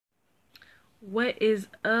What is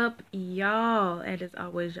up, y'all? And as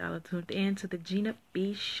always, y'all are tuned in to the Gina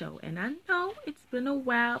B Show. And I know it's been a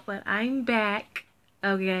while, but I'm back.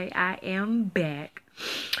 Okay, I am back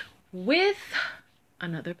with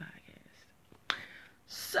another podcast.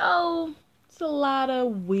 So, it's a lot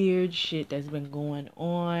of weird shit that's been going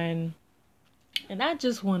on. And I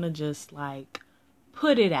just want to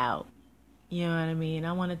put it out. You know what I mean?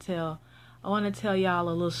 I want to tell y'all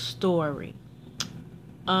a little story.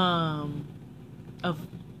 Of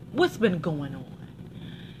what's been going on.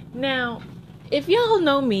 Now, if y'all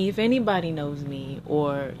know me, if anybody knows me,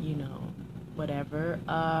 or, whatever,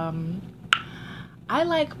 I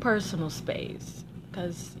like personal space.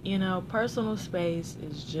 Because, personal space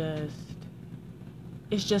it's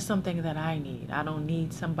just something that I need. I don't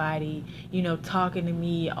need somebody, talking to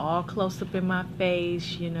me all close up in my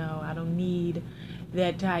face, I don't need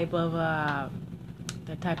that type of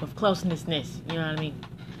closeness, you know what I mean?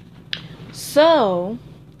 So,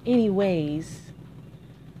 anyways,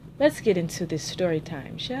 let's get into this story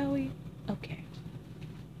time, shall we? Okay.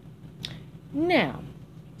 Now,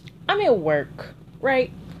 I'm at work,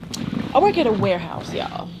 right? I work at a warehouse,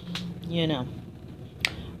 y'all.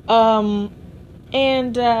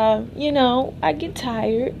 I get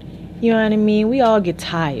tired. You know what I mean? We all get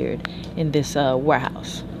tired in this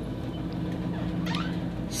warehouse.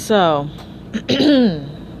 So,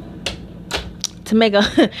 to make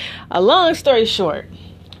a long story short,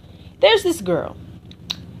 there's this girl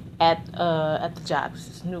at the job. It's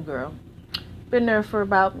this new girl. Been there for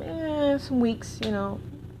about some weeks,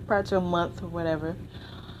 prior to a month or whatever.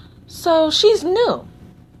 So she's new.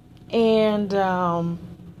 And I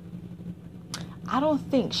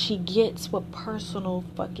don't think she gets what personal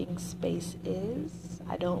fucking space is.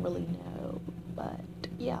 I don't really know. But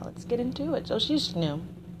yeah, let's get into it. So she's new,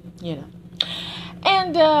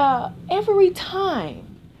 And every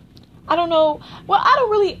time,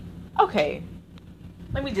 okay,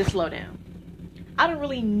 let me just slow down. I don't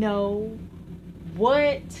really know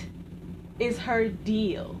what is her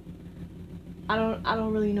deal. I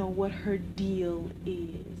don't really know what her deal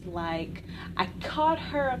is. Like, I caught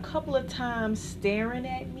her a couple of times staring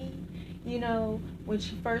at me, when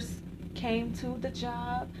she first came to the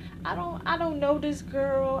job. I don't know this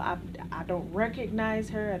girl. I don't recognize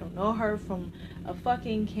her. I don't know her from a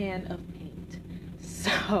fucking can of paint.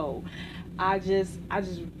 So I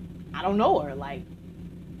don't know her. Like,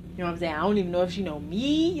 you know what I'm saying? I don't even know if she know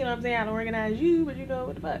me. You know what I'm saying? I don't recognize you, but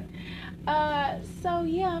what the fuck. So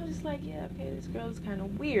yeah, I'm just like, yeah, okay, this girl is kind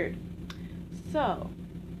of weird. So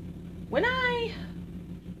when I,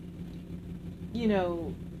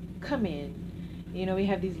 come in, we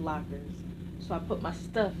have these lockers. So I put my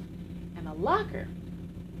stuff in a locker.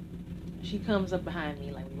 She comes up behind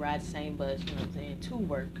me, like we ride the same bus, to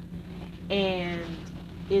work. And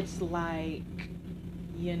it's like,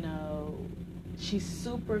 she's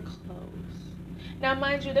super close. Now,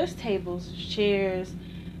 mind you, there's tables, chairs,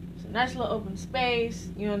 it's a nice little open space,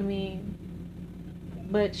 you know what I mean?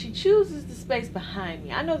 But she chooses the space behind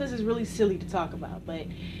me. I know this is really silly to talk about, but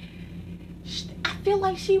I feel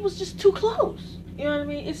like she was just too close. You know what I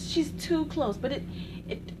mean? She's too close. But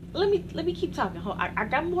let me keep talking. I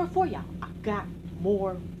got more for y'all.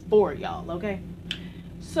 Okay?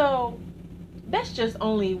 So that's just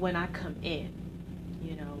only when I come in.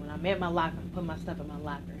 When I'm at my locker, I put my stuff in my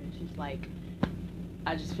locker, and she's like,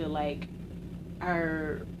 I just feel like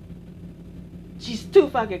she's too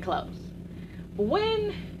fucking close. But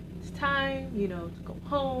when it's time, to go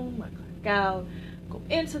home, I clock out, go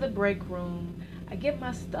into the break room, I get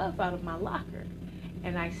my stuff out of my locker,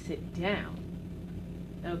 and I sit down.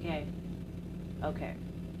 Okay.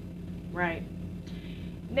 Right.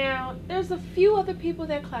 Now, there's a few other people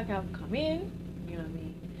that clock out and come in, you know what I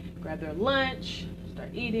mean, grab their lunch, start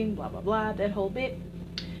eating, blah, blah, blah, that whole bit.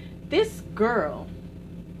 This girl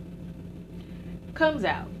comes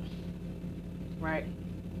out, right,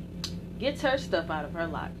 gets her stuff out of her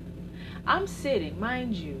locker. I'm sitting,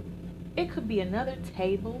 mind you, it could be another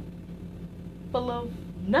table full of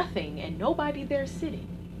nothing and nobody there sitting.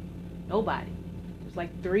 Nobody.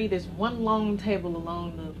 There's one long table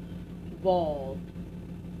along the wall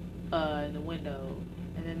in the window,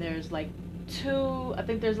 and then there's two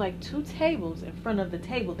tables in front of the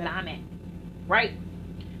table that I'm at, right?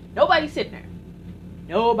 Nobody's sitting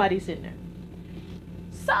there.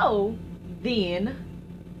 So then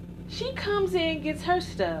she comes in, gets her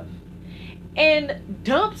stuff, and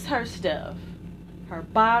dumps her stuff, her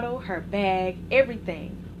bottle, her bag,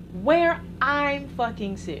 everything, where I'm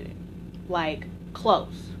fucking sitting. Like,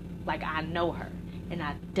 close. Like, I know her, and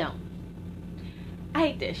I don't. I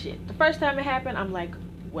hate that shit. The first time it happened, I'm like,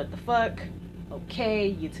 what the fuck? Okay,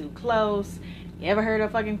 you too close. You ever heard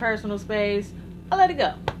of fucking personal space? I let it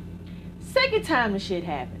go. Second time the shit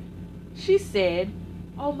happened, she said,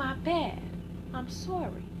 "Oh, my bad. I'm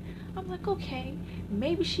sorry." I'm like, okay,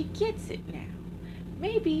 maybe she gets it now.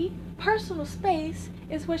 Maybe personal space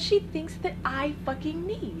is what she thinks that I fucking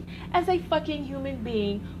need as a fucking human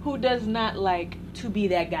being who does not like to be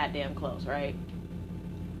that goddamn close, right?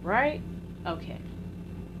 Right? Okay.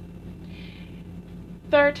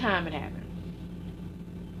 Third time it happened.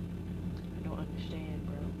 I don't understand,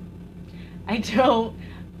 bro. I don't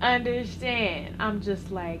understand. I'm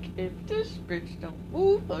just like, if this bitch don't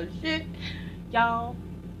move her shit, y'all,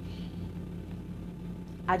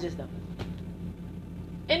 I just don't know.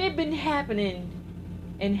 And it been happening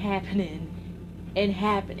and happening and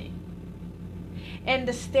happening. And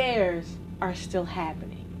the stairs are still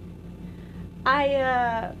happening.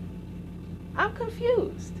 I'm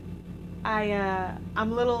confused. I'm a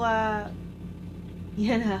little,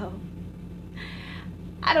 you know,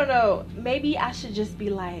 I don't know. Maybe I should just be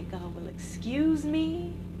like, oh, well, excuse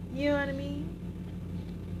me. You know what I mean?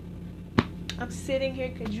 I'm sitting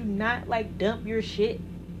here. Could you not, like, dump your shit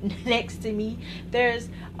next to me? There's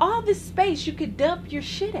all this space you could dump your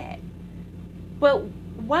shit at. But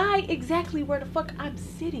why exactly where the fuck I'm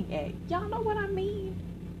sitting at? Y'all know what I mean?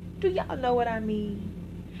 Do y'all know what I mean?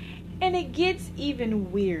 And it gets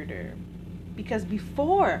even weirder. Because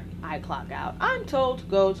before I clock out, I'm told to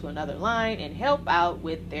go to another line and help out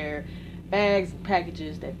with their bags and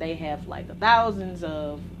packages that they have like thousands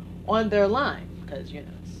of on their line. Because, you know,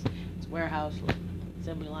 it's warehouse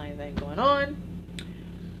assembly line thing going on.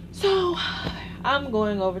 So I'm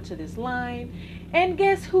going over to this line, and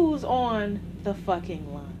guess who's on the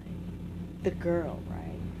fucking line? The girl,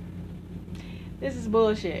 right? This is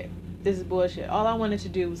bullshit. This is bullshit. All I wanted to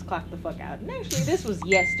do was clock the fuck out. And actually, this was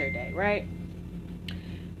yesterday, right?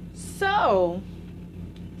 So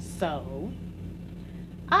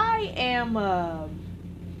I am, I'm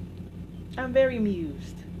very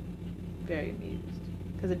amused. Very amused.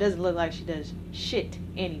 Because it doesn't look like she does shit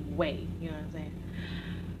anyway. You know what I'm saying?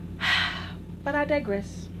 But I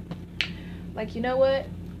digress. Like, you know what?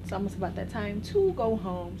 It's almost about that time to go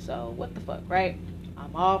home. So, what the fuck, right?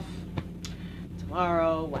 I'm off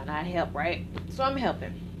tomorrow. Why not help, right? So, I'm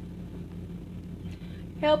helping.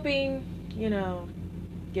 Helping, you know,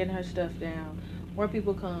 getting her stuff down. More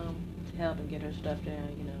people come to help and get her stuff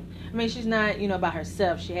down, you know. I mean, she's not, you know, by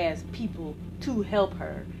herself. She has people to help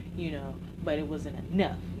her, you know. But it wasn't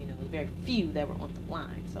enough, you know. It was very few that were on the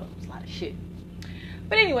line. So, it was a lot of shit.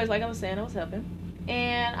 But anyways, like I was saying, I was helping.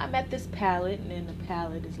 And I'm at this pallet, and then the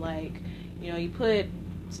pallet is like, you know, you put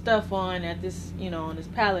stuff on at this, you know, on this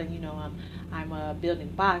pallet, you know, I'm building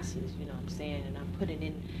boxes, you know what I'm saying, and I'm putting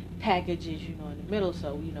in packages, you know, in the middle,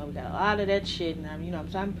 so, you know, we got a lot of that shit, and I'm, you know,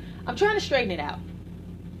 so I'm trying to straighten it out.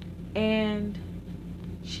 And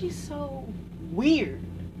she's so weird.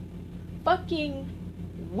 Fucking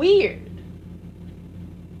weird.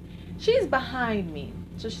 She's behind me.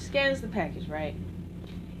 So she scans the package, right?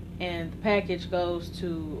 And the package goes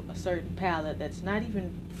to a certain pallet that's not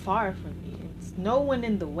even far from me. It's no one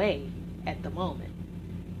in the way at the moment.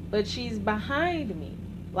 But she's behind me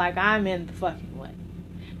like I'm in the fucking way.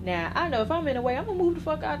 Now, I know if I'm in the way, I'm going to move the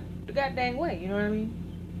fuck out the goddamn way. You know what I mean?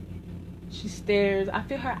 She stares. I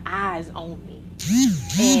feel her eyes on me.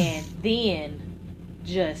 And then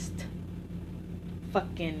just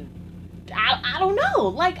fucking... I don't know.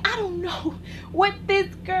 Like, I don't know what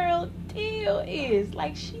this girl deal is.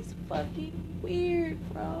 Like, she's fucking weird,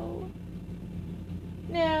 bro.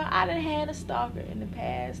 Now, I done had a stalker in the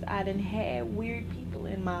past. I done had weird people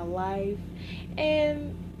in my life.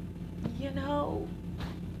 And, you know,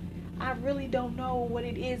 I really don't know what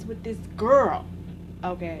it is with this girl.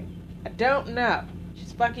 Okay? I don't know.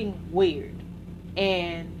 She's fucking weird.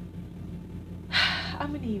 And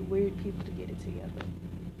I'm gonna need weird people to get it together.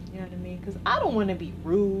 You know what I mean? Because I don't want to be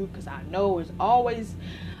rude, because I know there's always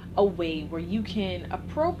a way where you can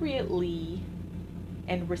appropriately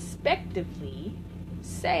and respectively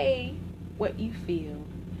say what you feel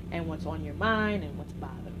and what's on your mind and what's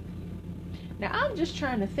bothering you. Now, I'm just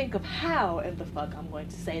trying to think of how in the fuck I'm going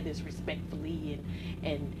to say this respectfully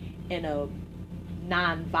and in a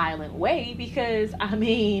non-violent way, because, I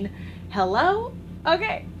mean, hello?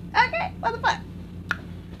 Okay, what the fuck?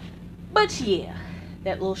 But yeah.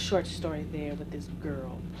 That little short story there with this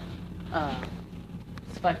girl.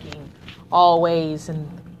 It's fucking always in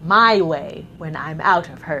my way when I'm out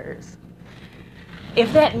of hers.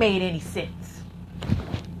 If that made any sense.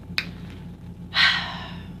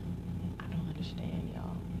 I don't understand,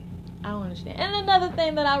 y'all. I don't understand. And another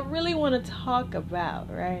thing that I really want to talk about,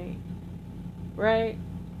 right?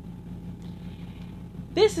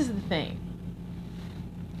 this is the thing.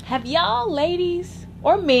 Have y'all ladies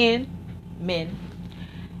or men,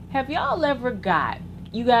 have y'all ever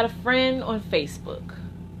you got a friend on Facebook.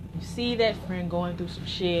 You see that friend going through some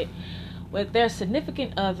shit with their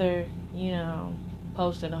significant other,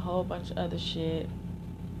 posting a whole bunch of other shit,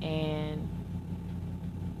 and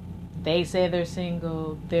they say they're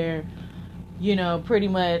single, they're, pretty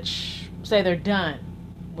much say they're done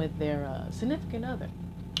with their significant other.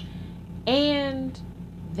 And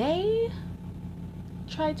they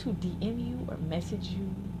try to DM you or message you,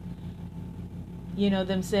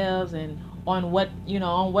 themselves and on what,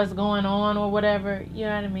 on what's going on or whatever, you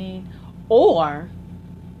know what I mean? Or,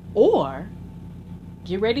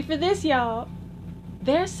 get ready for this, y'all.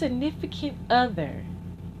 Their significant other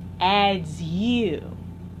adds you.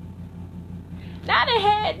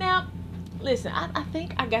 Now, listen, I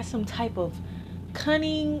think I got some type of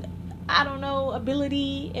cunning,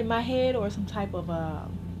 ability in my head, or some type of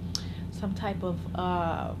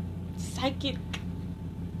psychic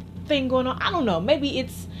thing going on. I don't know. Maybe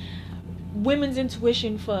it's women's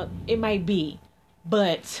intuition, it might be.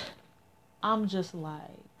 But I'm just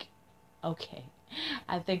like, okay,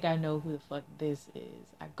 I think I know who the fuck this is.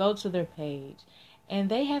 I go to their page and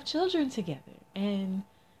they have children together, and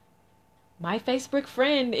my Facebook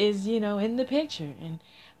friend is, in the picture. And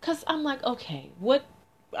cause I'm like, okay,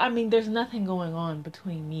 there's nothing going on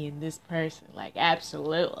between me and this person. Like,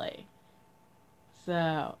 absolutely.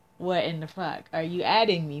 So, what in the fuck are you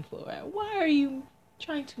adding me for? Why are you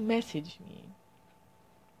trying to message me?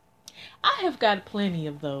 I have got plenty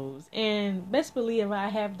of those, and best believe I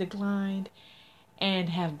have declined and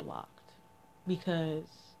have blocked, because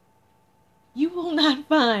you will not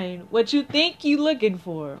find what you think you're looking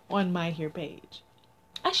for on my here page.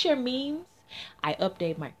 I share memes. I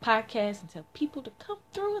update my podcast and tell people to come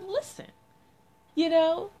through and listen.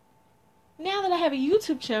 Now that I have a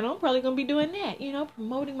YouTube channel, I'm probably going to be doing that,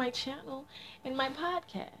 promoting my channel and my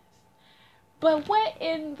podcast. But what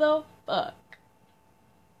in the fuck?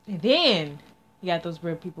 And then you got those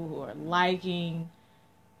weird people who are liking.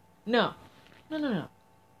 No.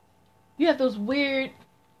 You have those weird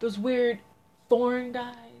foreign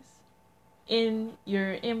guys in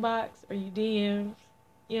your inbox or your DMs.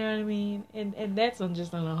 You know what I mean? And that's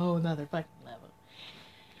just on a whole nother fucking level.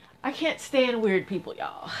 I can't stand weird people,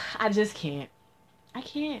 y'all. I just can't. I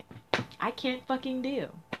can't fucking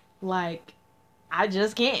deal. Like, I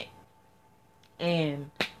just can't. And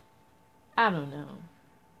I don't know.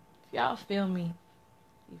 If y'all feel me,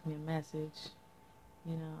 leave me a message.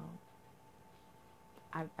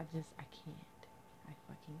 I can't. I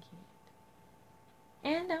fucking can't.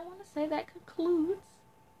 And I want to say that concludes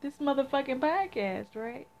this motherfucking podcast,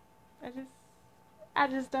 right? I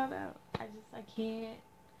just don't know. I can't.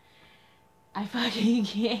 I fucking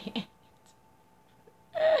can't.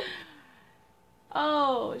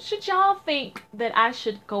 Oh, should y'all think that I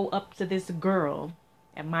should go up to this girl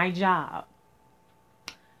at my job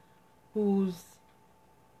who's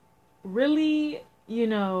really,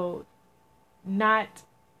 not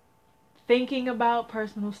thinking about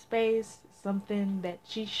personal space, something that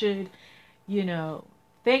she should,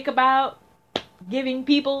 think about giving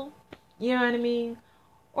people, you know what I mean?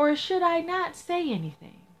 Or should I not say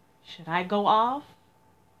anything? Should I go off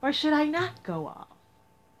or should I not go off?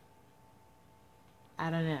 I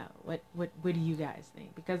don't know. What do you guys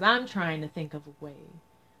think? Because I'm trying to think of a way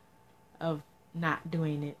of not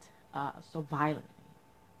doing it so violently.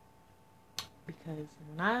 Because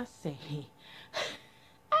when I say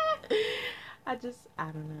I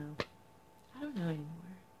don't know. I don't know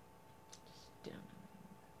anymore. Just don't know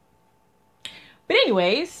anymore. But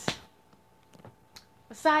anyways,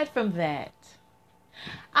 aside from that,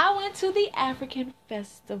 I went to the African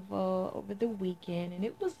festival over the weekend and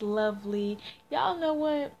it was lovely. Y'all know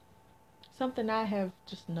what? Something I have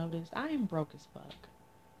just noticed. I am broke as fuck.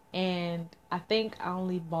 And I think I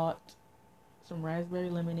only bought some raspberry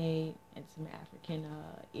lemonade and some African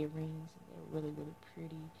earrings. They're really, really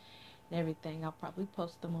pretty and everything. I'll probably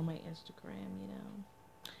post them on my Instagram,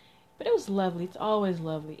 But it was lovely. It's always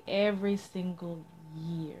lovely. Every single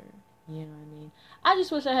year. You know what I mean? I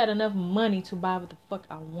just wish I had enough money to buy what the fuck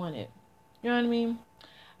I wanted. You know what I mean?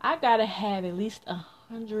 I gotta have at least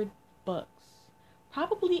 $100,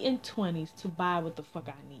 probably in 20s, to buy what the fuck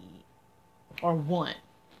I need or want.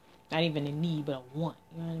 Not even a need, but a want.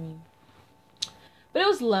 You know what I mean? But it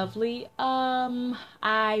was lovely.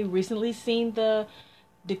 I recently seen the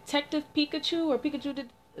Detective Pikachu, or Pikachu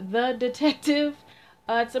the Detective.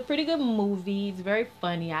 It's a pretty good movie. It's very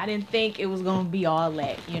funny. I didn't think it was going to be all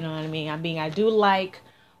that. You know what I mean? I do like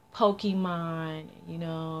Pokemon.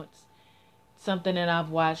 It's something that I've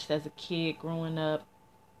watched as a kid growing up.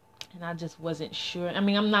 and I just wasn't sure. I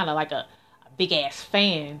mean, I'm not a big ass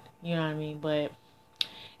fan, you know what I mean? But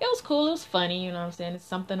it was cool. It was funny, you know what I'm saying? It's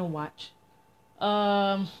something to watch.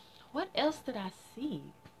 What else did I see?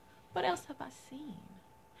 What else have I seen?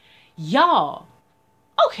 Y'all.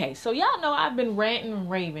 Okay, so y'all know I've been ranting and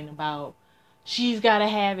raving about She's Gotta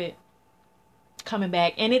Have It coming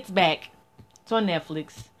back, and it's back. It's on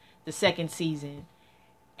Netflix, the second season.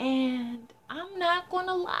 And I'm not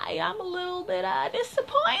gonna lie, I'm a little bit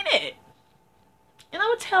disappointed. And I'm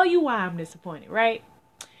gonna tell you why I'm disappointed, right?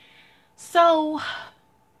 So,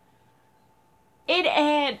 it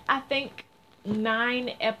had, I think,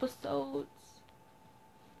 9 episodes.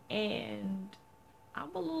 And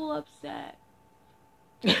I'm a little upset.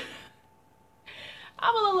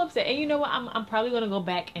 I'm a little upset. And you know what? I'm probably going to go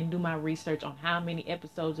back and do my research on how many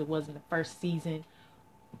episodes it was in the first season.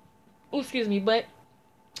 Oh, excuse me. But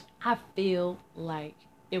I feel like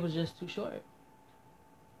it was just too short.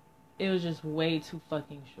 It was just way too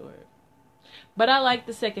fucking short. But I like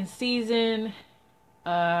the second season.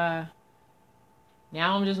 Now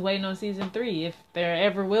I'm just waiting on season 3. If there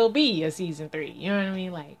ever will be a season 3. You know what I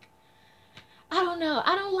mean? Like, I don't know.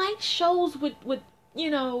 I don't like shows with you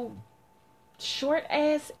know, short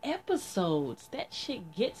ass episodes. That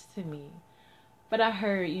shit gets to me. But I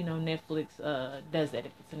heard, you know, Netflix does that.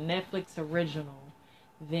 If it's a Netflix original,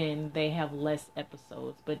 then they have less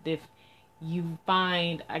episodes. But if you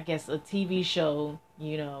find, I guess, a TV show,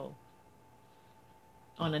 you know,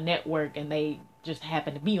 on a network and they just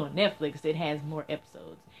happen to be on Netflix, it has more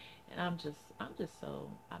episodes. And I'm just so,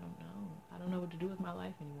 I don't know what to do with my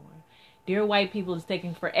life anymore. Dear White People is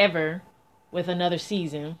taking forever with another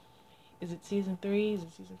season. Is it season 3? Is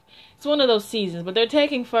it season? It's one of those seasons, but they're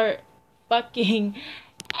taking for fucking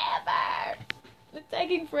ever. They're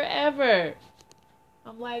taking forever.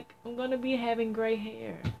 I'm like, I'm gonna be having gray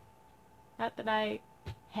hair. Not that I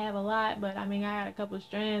have a lot, but I mean, I got a couple of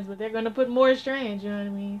strands, but they're gonna put more strands. You know what I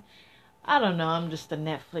mean? I don't know. I'm just a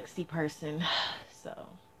Netflixy person. So,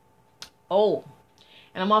 oh,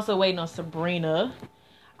 and I'm also waiting on Sabrina.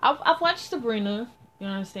 I've watched Sabrina. You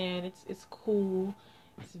know what I'm saying? It's cool.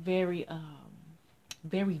 It's very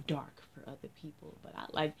very dark for other people, but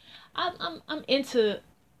I'm into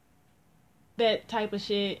that type of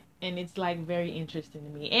shit, and it's like very interesting to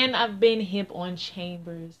me. And I've been hip on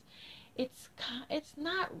Chambers. It's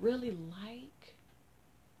not really like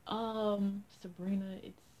Sabrina.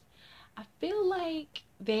 I feel like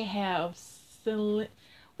they have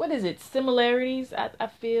similarities I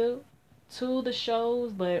feel to the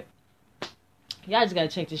shows, but y'all just gotta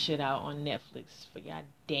check this shit out on Netflix for y'all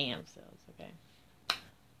damn selves, okay?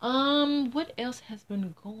 What else has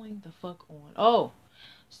been going the fuck on? Oh,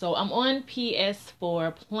 so I'm on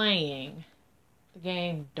PS4 playing the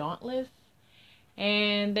game Dauntless,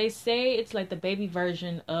 and they say it's like the baby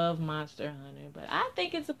version of Monster Hunter, but I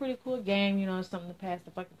think it's a pretty cool game. You know, it's something to pass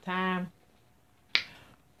the fucking time.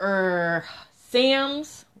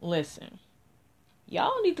 Sims, listen,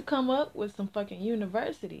 y'all need to come up with some fucking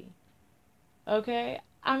university. Okay?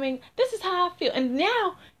 I mean, this is how I feel. And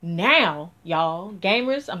now, y'all,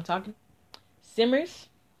 gamers, I'm talking simmers,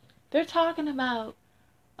 they're talking about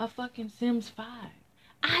a fucking Sims 5.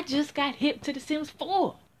 I just got hip to the Sims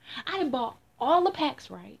 4. I done bought all the packs,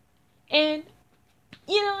 right? And,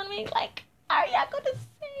 you know what I mean? Like, are y'all gonna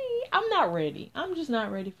say? I'm not ready. I'm just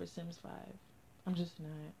not ready for Sims 5. I'm just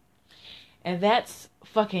not. And that's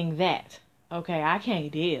fucking that. Okay, I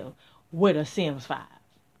can't deal with a Sims 5.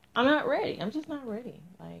 I'm not ready. I'm just not ready.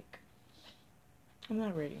 Like, I'm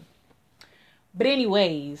not ready. But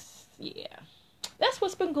anyways, yeah. That's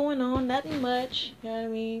what's been going on. Nothing much. You know what I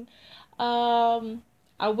mean?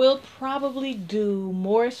 I will probably do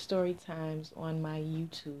more story times on my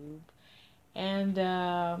YouTube. And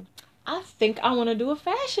I think I want to do a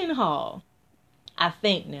fashion haul. I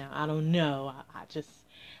think now. I don't know. I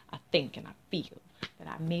think and I feel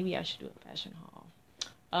that maybe I should do a fashion haul.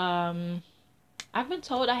 I've been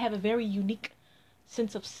told I have a very unique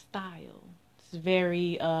sense of style. It's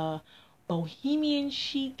very bohemian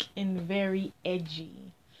chic and very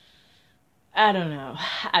edgy. I don't know.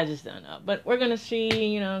 I just don't know. But we're going to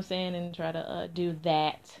see, you know what I'm saying, and try to do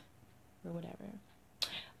that or whatever.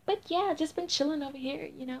 But yeah, just been chilling over here,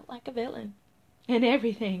 you know, like a villain and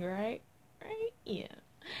everything, right? Right? Yeah.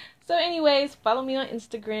 So anyways, follow me on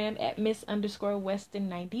Instagram at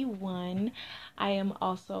Miss_Weston91. I am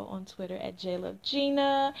also on Twitter at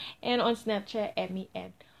JLoveGina and on Snapchat at me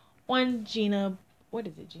at on Gina. What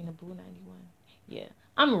is it? Gina Boo 91. Yeah,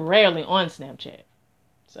 I'm rarely on Snapchat.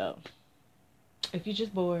 So if you're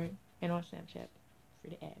just bored and on Snapchat,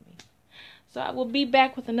 free to add me. So I will be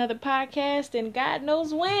back with another podcast, and God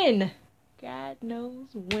knows when. God knows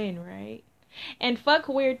when, right? And fuck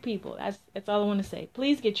weird people. That's all I want to say.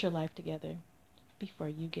 Please get your life together before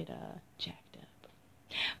you get jacked up.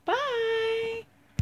 Bye.